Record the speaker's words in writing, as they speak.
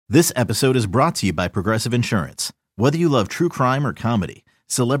This episode is brought to you by Progressive Insurance. Whether you love true crime or comedy,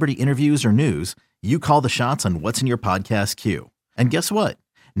 celebrity interviews or news, you call the shots on what's in your podcast queue. And guess what?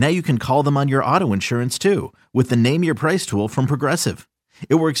 Now you can call them on your auto insurance too with the Name Your Price tool from Progressive.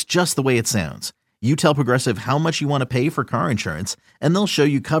 It works just the way it sounds. You tell Progressive how much you want to pay for car insurance, and they'll show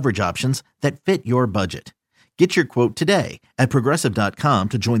you coverage options that fit your budget. Get your quote today at Progressive.com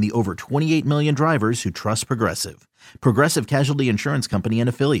to join the over 28 million drivers who trust Progressive. Progressive Casualty Insurance Company and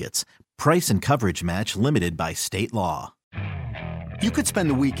Affiliates. Price and coverage match limited by state law. You could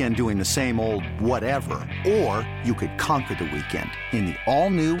spend the weekend doing the same old whatever, or you could conquer the weekend in the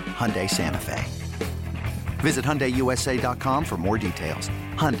all-new Hyundai Santa Fe. Visit HyundaiUSA.com for more details.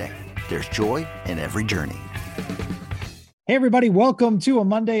 Hyundai, there's joy in every journey. Hey, everybody. Welcome to a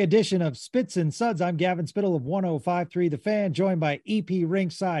Monday edition of Spits and Suds. I'm Gavin Spittle of 105.3 The Fan, joined by EP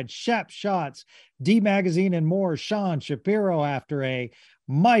Ringside, Shap Shots, D Magazine, and more. Sean Shapiro after a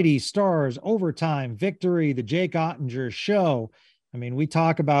mighty Stars overtime victory, the Jake Ottinger show. I mean, we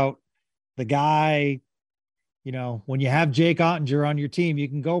talk about the guy, you know, when you have Jake Ottinger on your team, you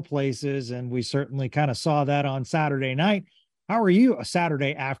can go places, and we certainly kind of saw that on Saturday night. How are you? A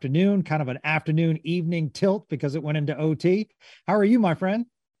Saturday afternoon, kind of an afternoon evening tilt because it went into OT. How are you, my friend?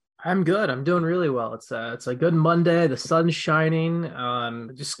 I'm good. I'm doing really well. It's a good Monday. The sun's shining.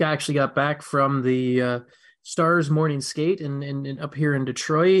 Just actually got back from the Stars morning skate in up here in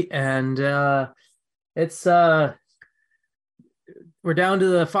Detroit, and we're down to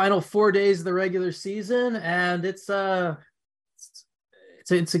the final 4 days of the regular season, and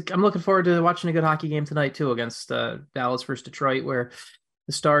I'm looking forward to watching a good hockey game tonight too against Dallas versus Detroit, where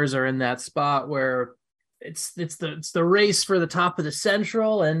the Stars are in that spot where it's the race for the top of the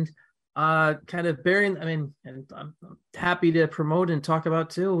Central, and kind of bearing. I mean, and I'm happy to promote and talk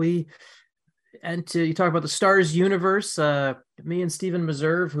about too. You talk about the Stars universe. Me and Steven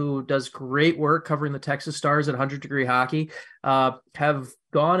Meserve, who does great work covering the Texas Stars at 100 Degree Hockey, have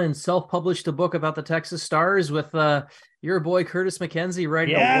gone and self-published a book about the Texas Stars with your boy Curtis McKenzie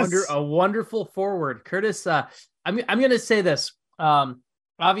writing a wonderful foreword. Curtis, I'm going to say this.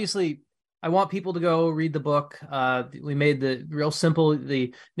 Obviously, I want people to go read the book. We made the real simple.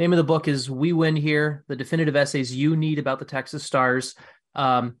 The name of the book is "We Win Here: The Definitive Essays You Need About the Texas Stars."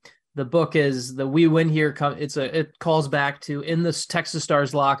 The book is the "We Win Here." It calls back to in the Texas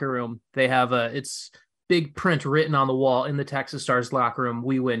Stars locker room. They have it's big print written on the wall in the Texas Stars locker room.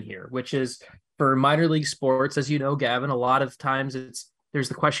 "We win here," which is for minor league sports, as you know, Gavin. A lot of times there's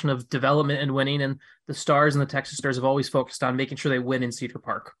the question of development and winning, and the Stars and the Texas Stars have always focused on making sure they win in Cedar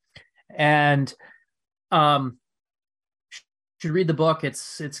Park. And should read the book.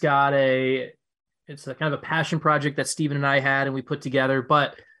 It's a kind of a passion project that Steven and I had and we put together,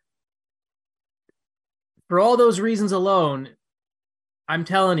 but for all those reasons alone, I'm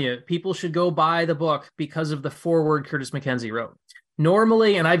telling you, people should go buy the book because of the foreword Curtis McKenzie wrote.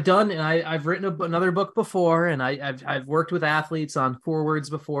 Normally, and I've written another book before, and I've worked with athletes on forewords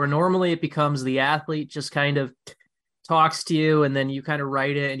before. Normally, it becomes the athlete just kind of talks to you, and then you kind of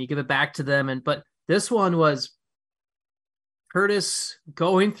write it and you give it back to them. But this one was Curtis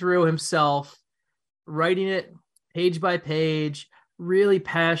going through himself, writing it page by page, really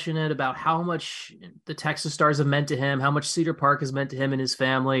passionate about how much the Texas Stars have meant to him, how much Cedar Park has meant to him and his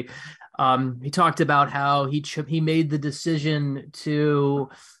family. He talked about how he made the decision to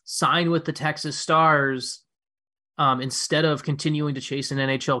sign with the Texas Stars instead of continuing to chase an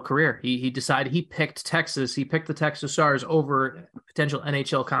NHL career. He decided he picked the Texas Stars over potential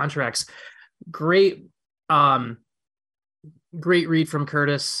NHL contracts. Great read from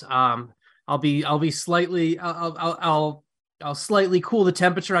Curtis. I'll slightly cool the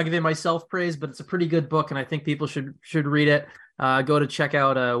temperature. I'll give it myself praise, but it's a pretty good book, and I think people should read it. Go to check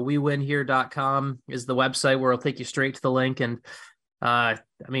out wewinhere.com is the website where it'll take you straight to the link. And I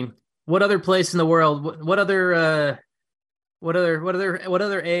mean, what other place in the world? What other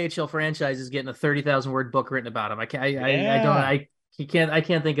AHL franchise is getting a 30,000 word book written about them? I can't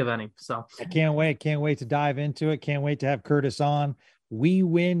think of any. So I can't wait to dive into it. Can't wait to have Curtis on.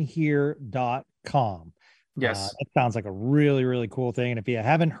 wewinhere.com. Yes. That sounds like a really, really cool thing. And if you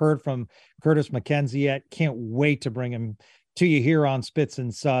haven't heard from Curtis McKenzie yet, can't wait to bring him to you here on Spits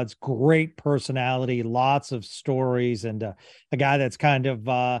and Suds. Great personality, lots of stories, and a guy that's kind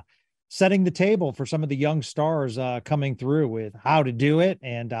of setting the table for some of the young stars coming through with how to do it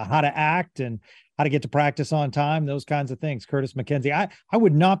and how to act and how to get to practice on time, those kinds of things. Curtis McKenzie. I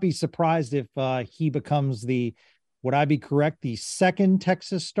would not be surprised if he becomes would I be correct, the second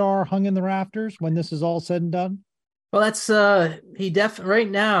Texas Star hung in the rafters when this is all said and done? Well, that's he definitely right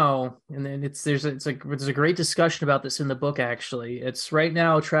now, and then there's a great discussion about this in the book. Actually, it's right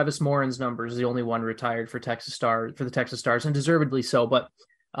now Travis Morin's number is the only one retired for the Texas Stars, and deservedly so. But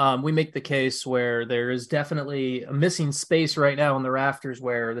we make the case where there is definitely a missing space right now in the rafters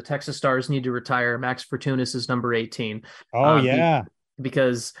where the Texas Stars need to retire Max Fortunas is number 18. Oh yeah,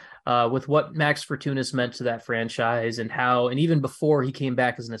 Because with what Max Fortunas meant to that franchise and even before he came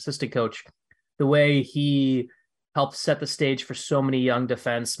back as an assistant coach, the way he helped set the stage for so many young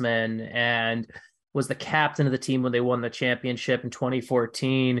defensemen and was the captain of the team when they won the championship in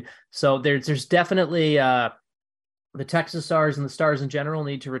 2014. So there's definitely the Texas Stars and the Stars in general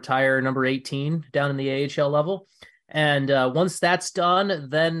need to retire number 18 down in the AHL level. And once that's done,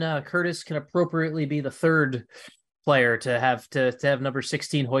 then Curtis can appropriately be the third player to have number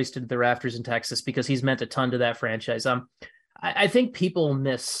 16 hoisted to the rafters in Texas, because he's meant a ton to that franchise. I think people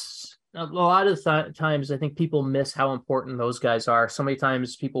miss a lot of times. I think people miss how important those guys are. So many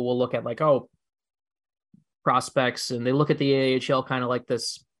times people will look at prospects, and they look at the AHL kind of like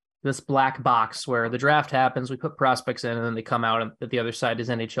this black box where the draft happens, we put prospects in, and then they come out at the other side as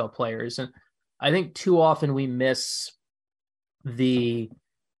NHL players. And I think too often we miss the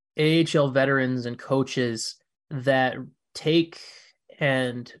AHL veterans and coaches that take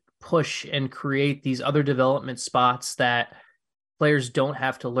and push and create these other development spots that players don't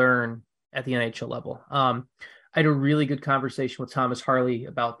have to learn at the NHL level. I had a really good conversation with Thomas Harley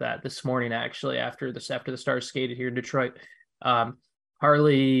about that this morning, actually, after the Stars skated here in Detroit.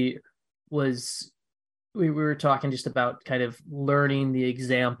 Harley we were talking just about kind of learning the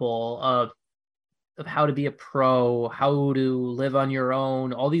example of how to be a pro, how to live on your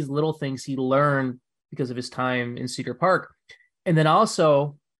own, all these little things he learned because of his time in Cedar Park. And then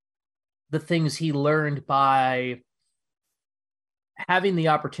also the things he learned by having the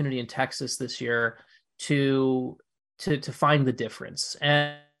opportunity in Texas this year to find the difference.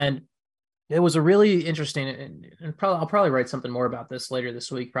 And it was a really interesting, and I'll probably write something more about this later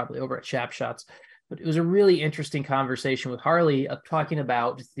this week, probably over at Chap Shots, but it was a really interesting conversation with Harley of talking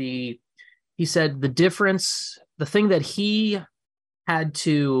about he said the difference, the thing that he had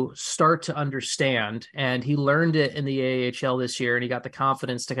to start to understand, and he learned it in the AHL this year, and he got the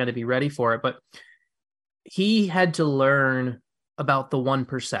confidence to kind of be ready for it. But he had to learn about the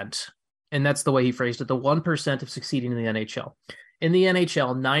 1%. And that's the way he phrased it, the 1% of succeeding in the NHL. In the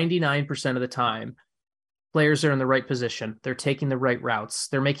NHL, 99% of the time, players are in the right position. They're taking the right routes.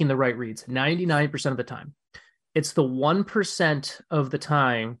 They're making the right reads. 99% of the time. It's the 1% of the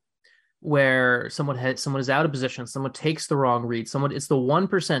time where someone is out of position, someone takes the wrong read, it's the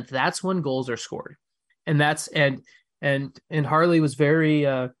 1%, that's when goals are scored. And that's and Harley was very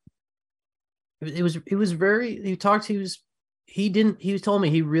he told me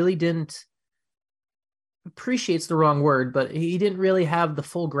he really didn't, appreciates the wrong word, but he didn't really have the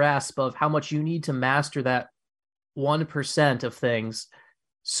full grasp of how much you need to master that 1% of things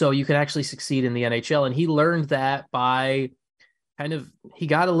so you can actually succeed in the NHL. And he learned that by he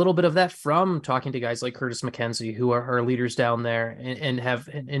got a little bit of that from talking to guys like Curtis McKenzie, who are leaders down there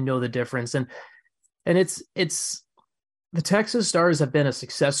and know the difference. And it's the Texas Stars have been a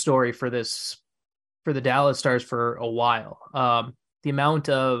success story for the Dallas Stars for a while. The amount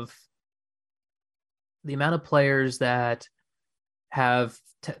of players that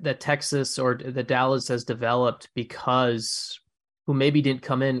that Texas or that Dallas has developed who maybe didn't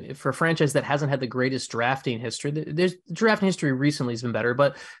come in for a franchise that hasn't had the greatest drafting history. There's drafting history recently has been better,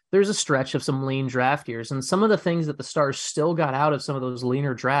 but there's a stretch of some lean draft years, and some of the things that the Stars still got out of some of those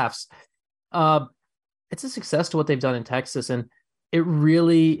leaner drafts. It's a success to what they've done in Texas. And it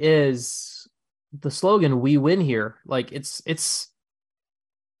really is the slogan, "We win here." Like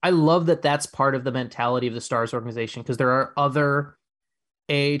I love that that's part of the mentality of the Stars organization, because there are other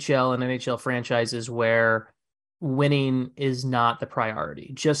AHL and NHL franchises where winning is not the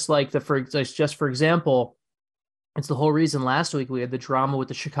priority. Just like for example, it's the whole reason last week we had the drama with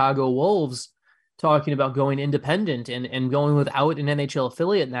the Chicago Wolves talking about going independent and going without an NHL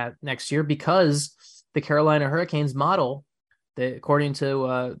affiliate in that next year, because the Carolina Hurricanes model, according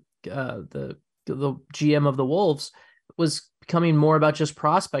to the GM of the Wolves, was becoming more about just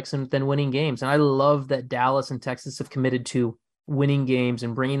prospects than winning games. And I love that Dallas and Texas have committed to winning games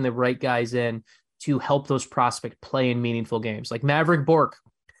and bringing the right guys in to help those prospects play in meaningful games. Like Maverick Bourque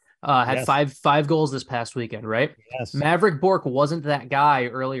had five goals this past weekend, right? Yes. Maverick Bourque wasn't that guy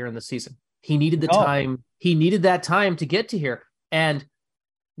earlier in the season. He needed the time. He needed that time to get to here. And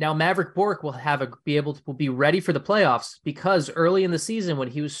now Maverick Bourque will will be ready for the playoffs, because early in the season when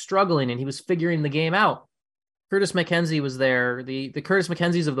he was struggling and he was figuring the game out, Curtis McKenzie was there. The Curtis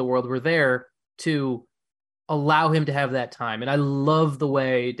McKenzies of the world were there to allow him to have that time. And I love the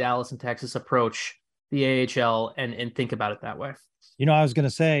way Dallas and Texas approach the AHL and think about it that way. I was going to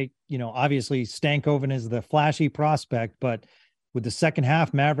say, obviously Stankoven is the flashy prospect, but with the second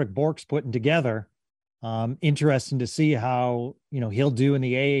half Maverick Bourque's putting together, interesting to see how, he'll do in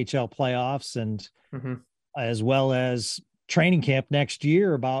the AHL playoffs and as well as training camp next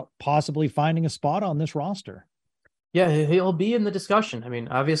year about possibly finding a spot on this roster. Yeah, he'll be in the discussion. I mean,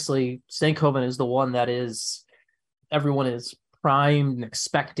 obviously Stankoven is the one that everyone is primed and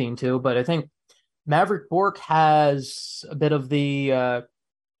expecting to, but I think Maverick Bourque has a bit of the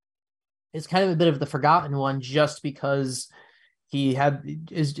is kind of a bit of the forgotten one just because he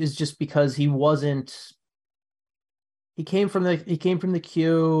wasn't. He came from the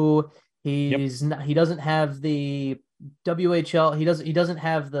Q. He doesn't have the WHL. He doesn't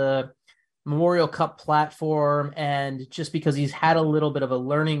have the Memorial Cup platform, and just because he's had a little bit of a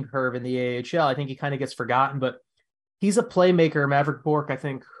learning curve in the AHL, I think he kind of gets forgotten. But he's a playmaker, Maverick Bourque, I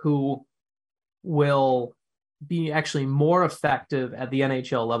think, who will be actually more effective at the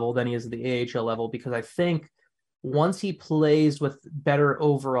NHL level than he is at the AHL level, because I think once he plays with better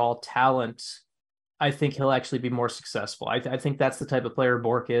overall talent, I think he'll actually be more successful. I think that's the type of player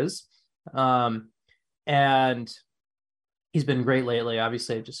Bourque is. And he's been great lately.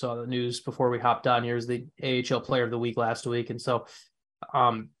 Obviously, I just saw the news before we hopped on here as the AHL player of the week last week. And so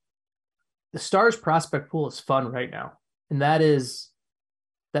the Stars prospect pool is fun right now. And that's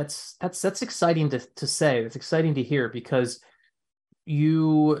exciting to say. It's exciting to hear, because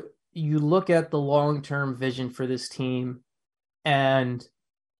you look at the long-term vision for this team and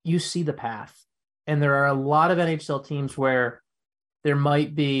you see the path. And there are a lot of NHL teams where there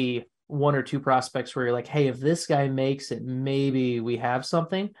might be one or two prospects where you're like, hey, if this guy makes it, maybe we have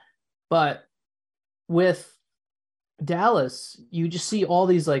something. But with Dallas, you just see all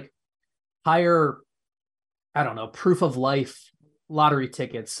these like higher, I don't know, proof of life lottery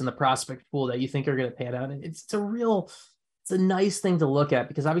tickets in the prospect pool that you think are going to pan out. And it's a nice thing to look at,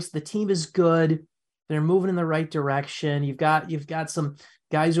 because obviously the team is good. They're moving in the right direction. You've got some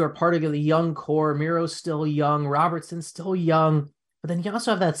guys who are part of the young core. Miro's still young. Robertson's still young. But then you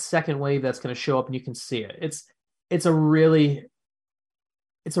also have that second wave that's going to show up, and you can see it. It's a really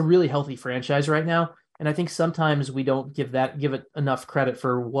healthy franchise right now. And I think sometimes we don't give it enough credit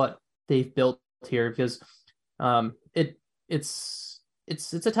for what they've built here, because it's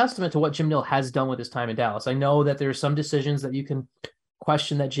a testament to what Jim Nill has done with his time in Dallas. I know that there's some decisions that you can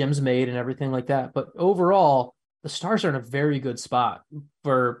question that Jim's made and everything like that, but overall, the Stars are in a very good spot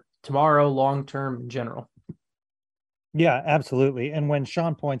for tomorrow, long-term in general. Yeah, absolutely. And when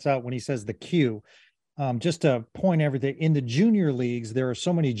Sean points out, when he says the Q, just to point everything in the junior leagues, there are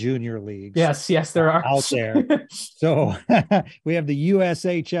so many junior leagues. Yes, there are out there. So we have the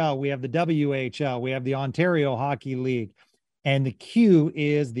USHL, we have the WHL, we have the Ontario Hockey League, and the Q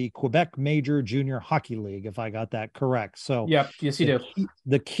is the Quebec Major Junior Hockey League, if I got that correct. So yep, yes, you do.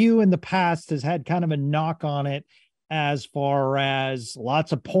 The Q in the past has had kind of a knock on it as far as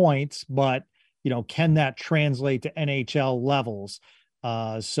lots of points, but can that translate to NHL levels?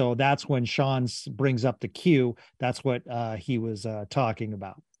 So that's when Sean brings up the Q. That's what he was talking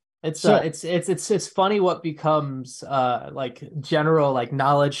about. It's funny what becomes like general like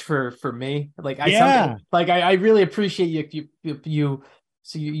knowledge for me. Like I really appreciate you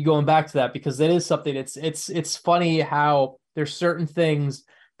going back to that, because it is something. It's funny how there's certain things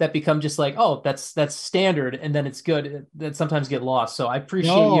that become just like, oh, that's standard, and then it's good that sometimes get lost. So I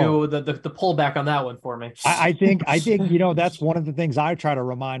appreciate you the pullback on that one for me. I think that's one of the things I try to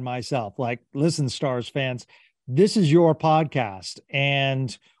remind myself. Like, listen, Stars fans, this is your podcast,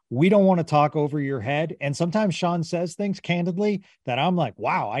 and we don't want to talk over your head. And sometimes Sean says things candidly that I'm like,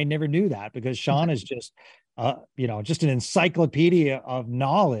 wow, I never knew that, because Sean is just just an encyclopedia of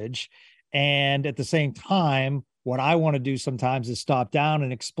knowledge. And at the same time, what I want to do sometimes is stop down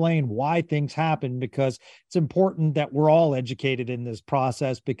and explain why things happen, because it's important that we're all educated in this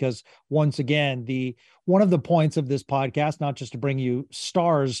process. Because once again, one of the points of this podcast, not just to bring you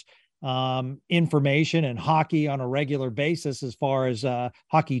Stars information and hockey on a regular basis, as far as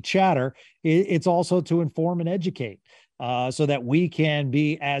hockey chatter, it's also to inform and educate, so that we can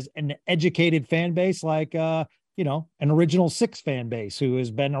be as an educated fan base, like an Original Six fan base who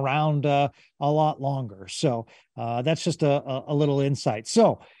has been around a lot longer. So that's just a little insight.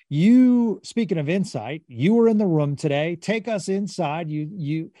 So speaking of insight, you were in the room today. Take us inside.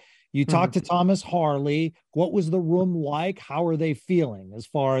 You talked to Thomas Harley. What was the room like? How are they feeling as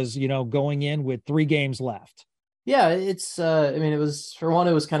far as, going in with 3 games left? Yeah, it's, it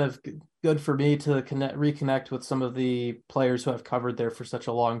was kind of good for me to reconnect with some of the players who I've covered there for such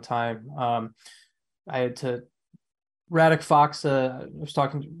a long time. I had to Radek Foxa. I was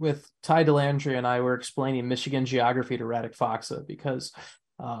talking with Ty Delandria, and I were explaining Michigan geography to Radek Foxa because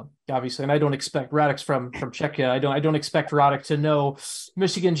obviously, and I don't expect Radek's from Czechia. I don't expect Radek to know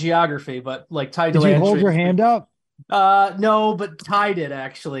Michigan geography, but like Ty Did Delandria. you hold your hand up? No, but Ty did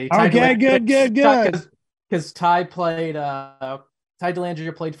actually. Okay, good. Because Ty played. Ty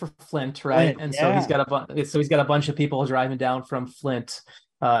Delandria played for Flint, right? Flint, and yeah. so he's got a bunch of people driving down from Flint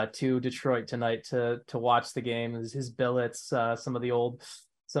to Detroit tonight to watch the game. His billets, some of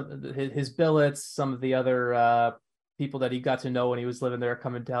his billets, some of the other people that he got to know when he was living there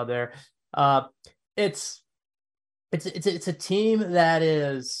coming down there. It's a team that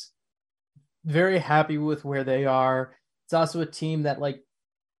is very happy with where they are. It's also a team that, like,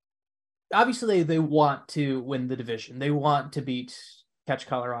 obviously they want to win the division. They want to catch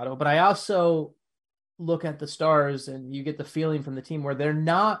Colorado, but I also look at the Stars and you get the feeling from the team where they're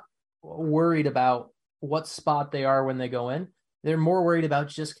not worried about what spot they are when they go in. They're more worried about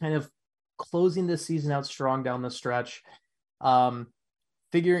just kind of closing the season out strong down the stretch.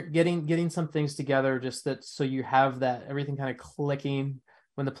 Getting some things together, just that so you have that everything kind of clicking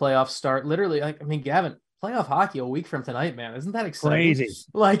when the playoffs start. Literally, like, I mean, Gavin, playoff hockey a week from tonight, man. Isn't that exciting? Crazy.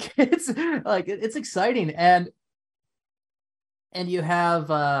 It's exciting. And you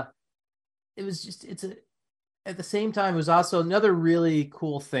have at the same time, it was also another really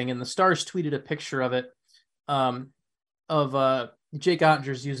cool thing. And the Stars tweeted a picture of it, of Jake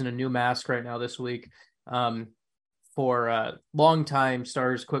Ottinger's using a new mask right now this week, for longtime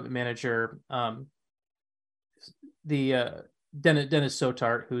Stars equipment manager, Dennis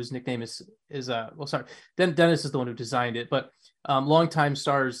Sotart, whose nickname is Dennis is the one who designed it, but longtime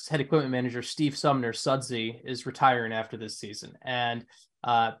Stars head equipment manager Steve Sumner, Sudsy, is retiring after this season, and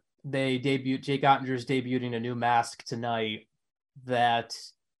Jake Ottinger's debuting a new mask tonight that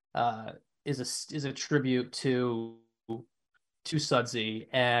is a tribute to Sudsy,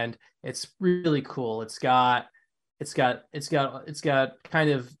 and it's really cool. It's got the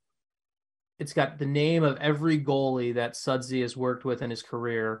name of every goalie that Sudsy has worked with in his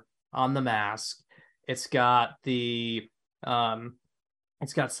career on the mask. It's got some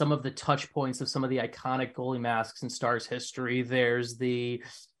of the touch points of some of the iconic goalie masks in Stars history. There's the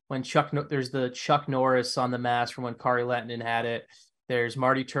Chuck Norris on the mask from when Kari Lehtinen had it. There's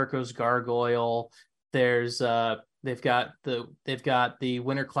Marty Turco's gargoyle. There's they've got the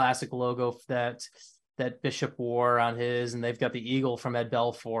Winter Classic logo that Bishop wore on his, and they've got the eagle from Ed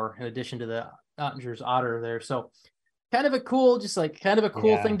Belfour in addition to the Ottinger's otter there. So kind of a cool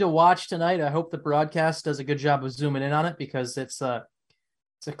thing to watch tonight. I hope the broadcast does a good job of zooming in on it, because it's a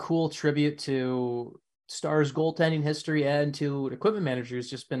cool tribute to Stars goaltending history and to an equipment manager who's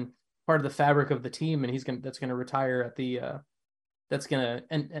just been part of the fabric of the team, and that's going to retire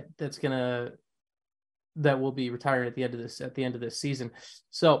that will be retiring at the end of this season.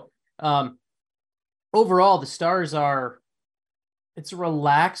 So overall, the Stars it's a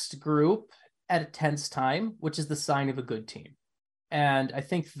relaxed group at a tense time, which is the sign of a good team. And I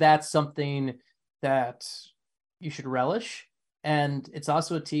think that's something that you should relish. And it's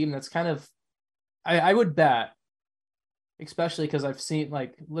also a team that's kind of, I would bet, especially because I've seen,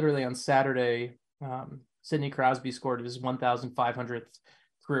 like, literally on Saturday, Sidney Crosby scored his 1,500th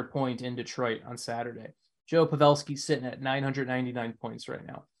career point in Detroit on Saturday. Joe Pavelski's sitting at 999 points right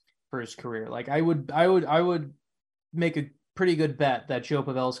now for his career. Like, I would make a pretty good bet that Joe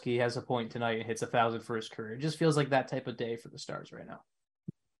Pavelski has a point tonight and hits 1,000 for his career. It just feels like that type of day for the Stars right now.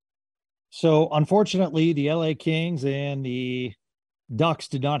 So unfortunately, the LA Kings and the Ducks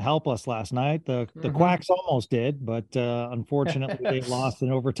did not help us last night. The Quacks almost did, but unfortunately they lost in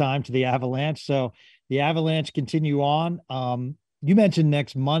overtime to the Avalanche. So the Avalanche continue on. You mentioned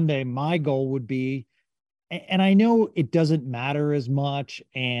next Monday. My goal would be, and I know it doesn't matter as much,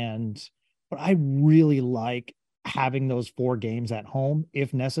 but I really like having those 4 games at home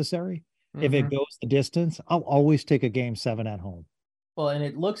if necessary. If it goes the distance, I'll always take a game 7 at home. Well, and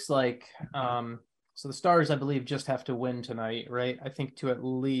it looks like so the Stars, I believe, just have to win tonight, right? I think to at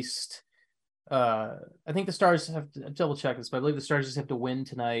least I think the Stars have to double check this, but I believe the Stars just have to win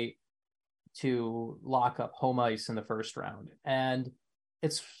tonight to lock up home ice in the first round. And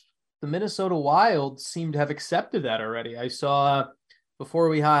it's the Minnesota Wild seem to have accepted that already. I saw before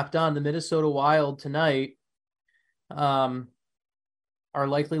we hopped on, the Minnesota Wild tonight are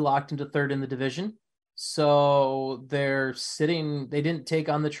likely locked into third in the division. So they didn't take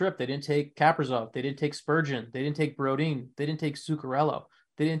on the trip. They didn't take Kaprizov. They didn't take Spurgeon. They didn't take Brodin. They didn't take Zuccarello.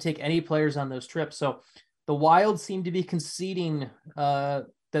 They didn't take any players on those trips. So the Wild seem to be conceding that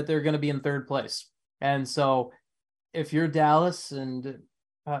they're going to be in third place. And so if you're Dallas, and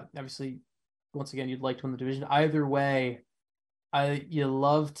obviously once again, you'd like to win the division. Either way, you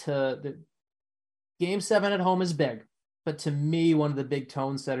love the Game 7 at home is big, but to me, one of the big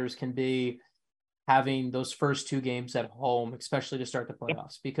tone setters can be having those first 2 games at home, especially to start the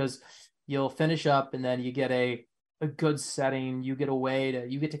playoffs, because you'll finish up and then you get a good setting. You get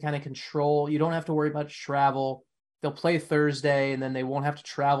you get to kind of control. You don't have to worry about travel. They'll play Thursday and then they won't have to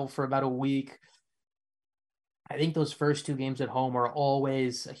travel for about a week. I think those first 2 games at home are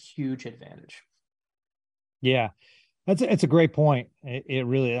always a huge advantage. Yeah, it's a great point. It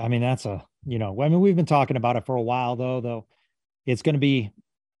really, I mean, we've been talking about it for a while though it's going to be,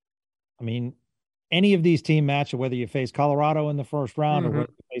 I mean, any of these team matches, whether you face Colorado in the first round or whether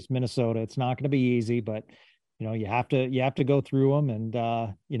you face Minnesota, it's not going to be easy, but you have to go through them and,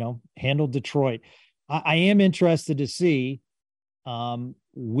 handle Detroit. I am interested to see,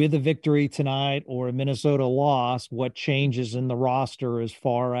 with a victory tonight or a Minnesota loss, what changes in the roster as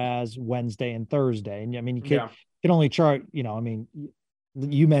far as Wednesday and Thursday. And I mean, you can only chart,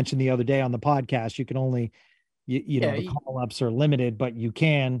 you mentioned the other day on the podcast, you can only, the call-ups are limited, but you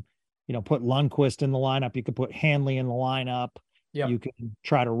can, put Lundqvist in the lineup. You could put Hanley in the lineup. Yep. You can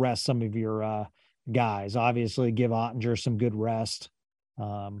try to rest some of your guys, obviously give Ottinger some good rest.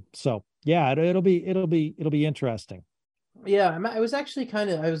 So yeah, it'll be interesting. Yeah, I was actually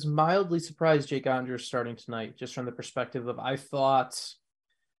I was mildly surprised Jake Oettinger is starting tonight, just from the perspective of I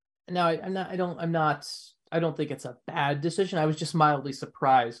don't think it's a bad decision. I was just mildly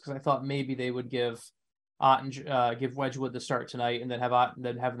surprised because I thought maybe they would give Wedgwood the start tonight and then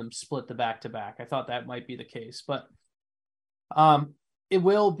have them split the back-to-back. I thought that might be the case, but it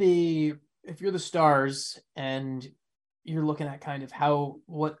will be, if you're the Stars and you're looking at kind of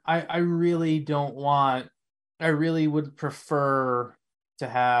I really don't want. I really would prefer to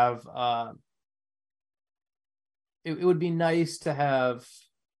have it would be nice to have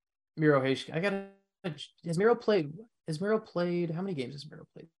Miro Heiskanen. Has Miro played? How many games has Miro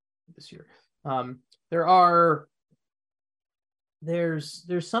played this year?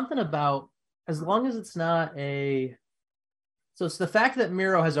 There's something about, as long as it's not so it's the fact that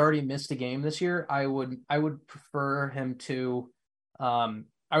Miro has already missed a game this year. I would prefer him to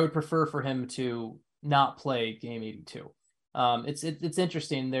for him to not play game 82. It's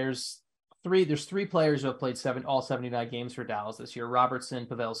interesting. There's three players who have played all 79 games for Dallas this year: Robertson,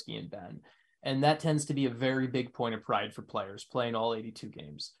 Pavelski, and Benn. And that tends to be a very big point of pride for players playing all 82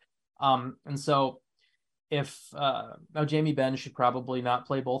 games. And so now Jamie Benn should probably not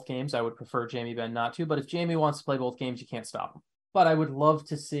play both games. I would prefer Jamie Benn not to, but if Jamie wants to play both games, you can't stop him. But I would love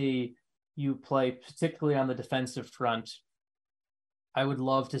to see you play, particularly on the defensive front. I would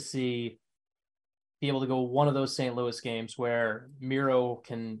love to be able to go one of those St. Louis games where Miro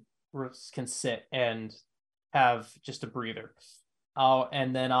can sit and have just a breather.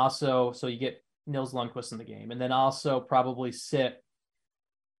 And then also, so you get Nils Lundqvist in the game, and then also probably sit,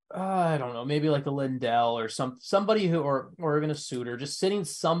 I don't know, maybe like a Lindell or somebody who, or even a Suter, just sitting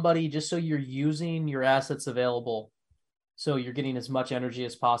somebody just so you're using your assets available. So you're getting as much energy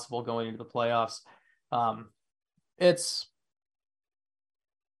as possible going into the playoffs.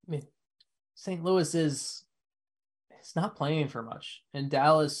 St. Louis is not playing for much, and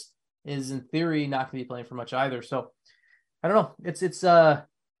Dallas is in theory not going to be playing for much either. So I don't know. It's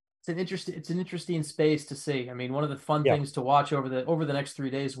an interesting space to see. I mean, one of the fun things to watch over the next 3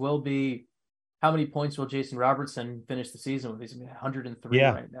 days will be how many points will Jason Robertson finish the season with. He's 103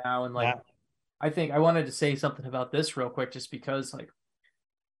 right now, and I think I wanted to say something about this real quick, just because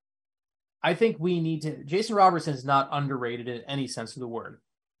I think we need to. Jason Robertson is not underrated in any sense of the word,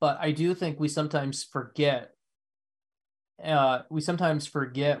 but I do think we sometimes forget. What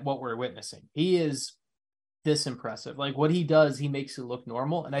we're witnessing. He is this impressive. Like, what he does, he makes it look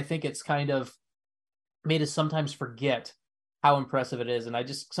normal, and I think it's kind of made us sometimes forget how impressive it is. And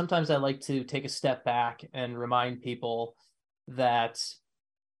sometimes I like to take a step back and remind people that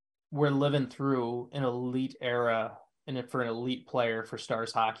we're living through an elite era and for an elite player for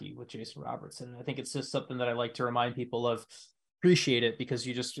Stars hockey with Jason Robertson. And I think it's just something that I like to remind people of. Appreciate it, because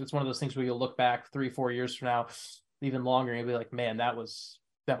it's one of those things where you'll look back 3-4 years from now, even longer, and you'll be like, man, that was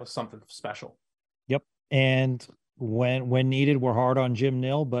something special. Yep. And when needed, we're hard on Jim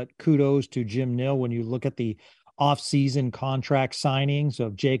Nill, but kudos to Jim Nill. When you look at the off-season contract signings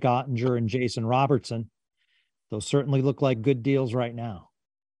of Jake Ottinger and Jason Robertson, those certainly look like good deals right now.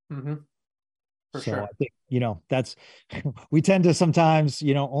 Mm-hmm. For sure. I think, that's, we tend to sometimes,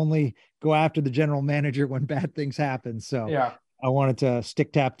 only go after the general manager when bad things happen. So yeah, I wanted to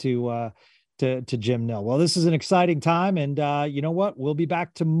stick tap to Jim Nill. Well, this is an exciting time, and you know what? We'll be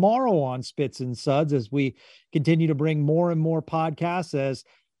back tomorrow on Spits and Suds as we continue to bring more and more podcasts as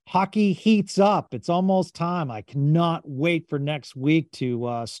Hockey heats up. It's almost time. I cannot wait for next week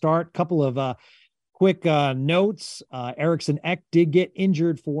to start. Couple of quick notes. Eriksson Ek did get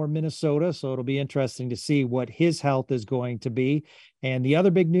injured for Minnesota, so it'll be interesting to see what his health is going to be. And the other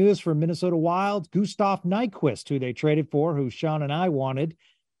big news for Minnesota Wild, Gustav Nyquist, who they traded for, who Sean and I wanted,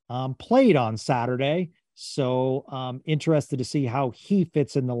 played on Saturday. So interested to see how he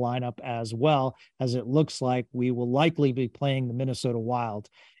fits in the lineup, as well as it looks like we will likely be playing the Minnesota Wild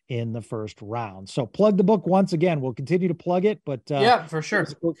in the first round. So plug the book once again. We'll continue to plug it, but yeah, for sure.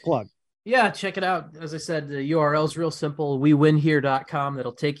 Plug. Yeah, check it out. As I said, the URL is real simple, wewinhere.com.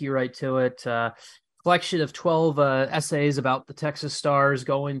 That'll take you right to it. Collection of 12 essays about the Texas Stars,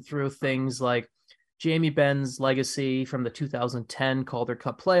 going through things like Jamie Benn's legacy from the 2010 Calder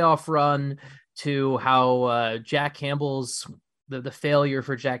Cup playoff run to how Jack Campbell's, the failure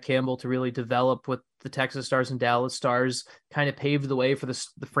for Jack Campbell to really develop with the Texas Stars and Dallas Stars kind of paved the way for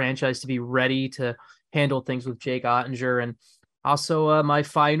the franchise to be ready to handle things with Jake Ottinger. And also,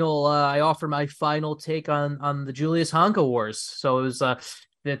 I offer my final take on the Julius Honka Wars. So it was,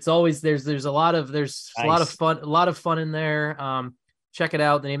 it's always there's a lot of nice. a lot of fun in there. Check it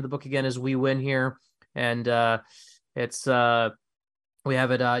out. The name of the book again is We Win Here, and it's we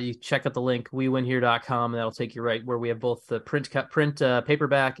have it. You check out the link wewinhere.com, and that'll take you right where we have both the print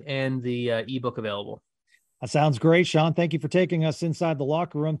paperback and the ebook available. That sounds great, Sean. Thank you for taking us inside the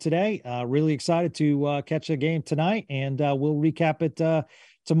locker room today. Really excited to catch a game tonight, and we'll recap it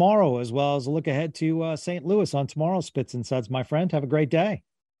tomorrow, as well as a look ahead to St. Louis on tomorrow's Spits and Suds, my friend. Have a great day.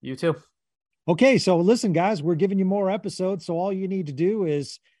 You too. Okay, so listen, guys, we're giving you more episodes, so all you need to do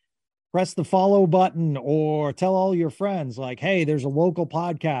is press the follow button or tell all your friends, like, hey, there's a local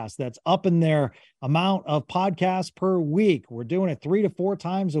podcast that's up in their amount of podcasts per week. We're doing it 3 to 4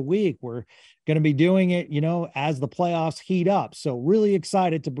 times a week. We're going to be doing it, as the playoffs heat up. So really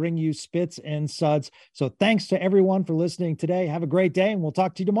excited to bring you Spits and Suds. So thanks to everyone for listening today. Have a great day, and we'll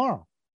talk to you tomorrow.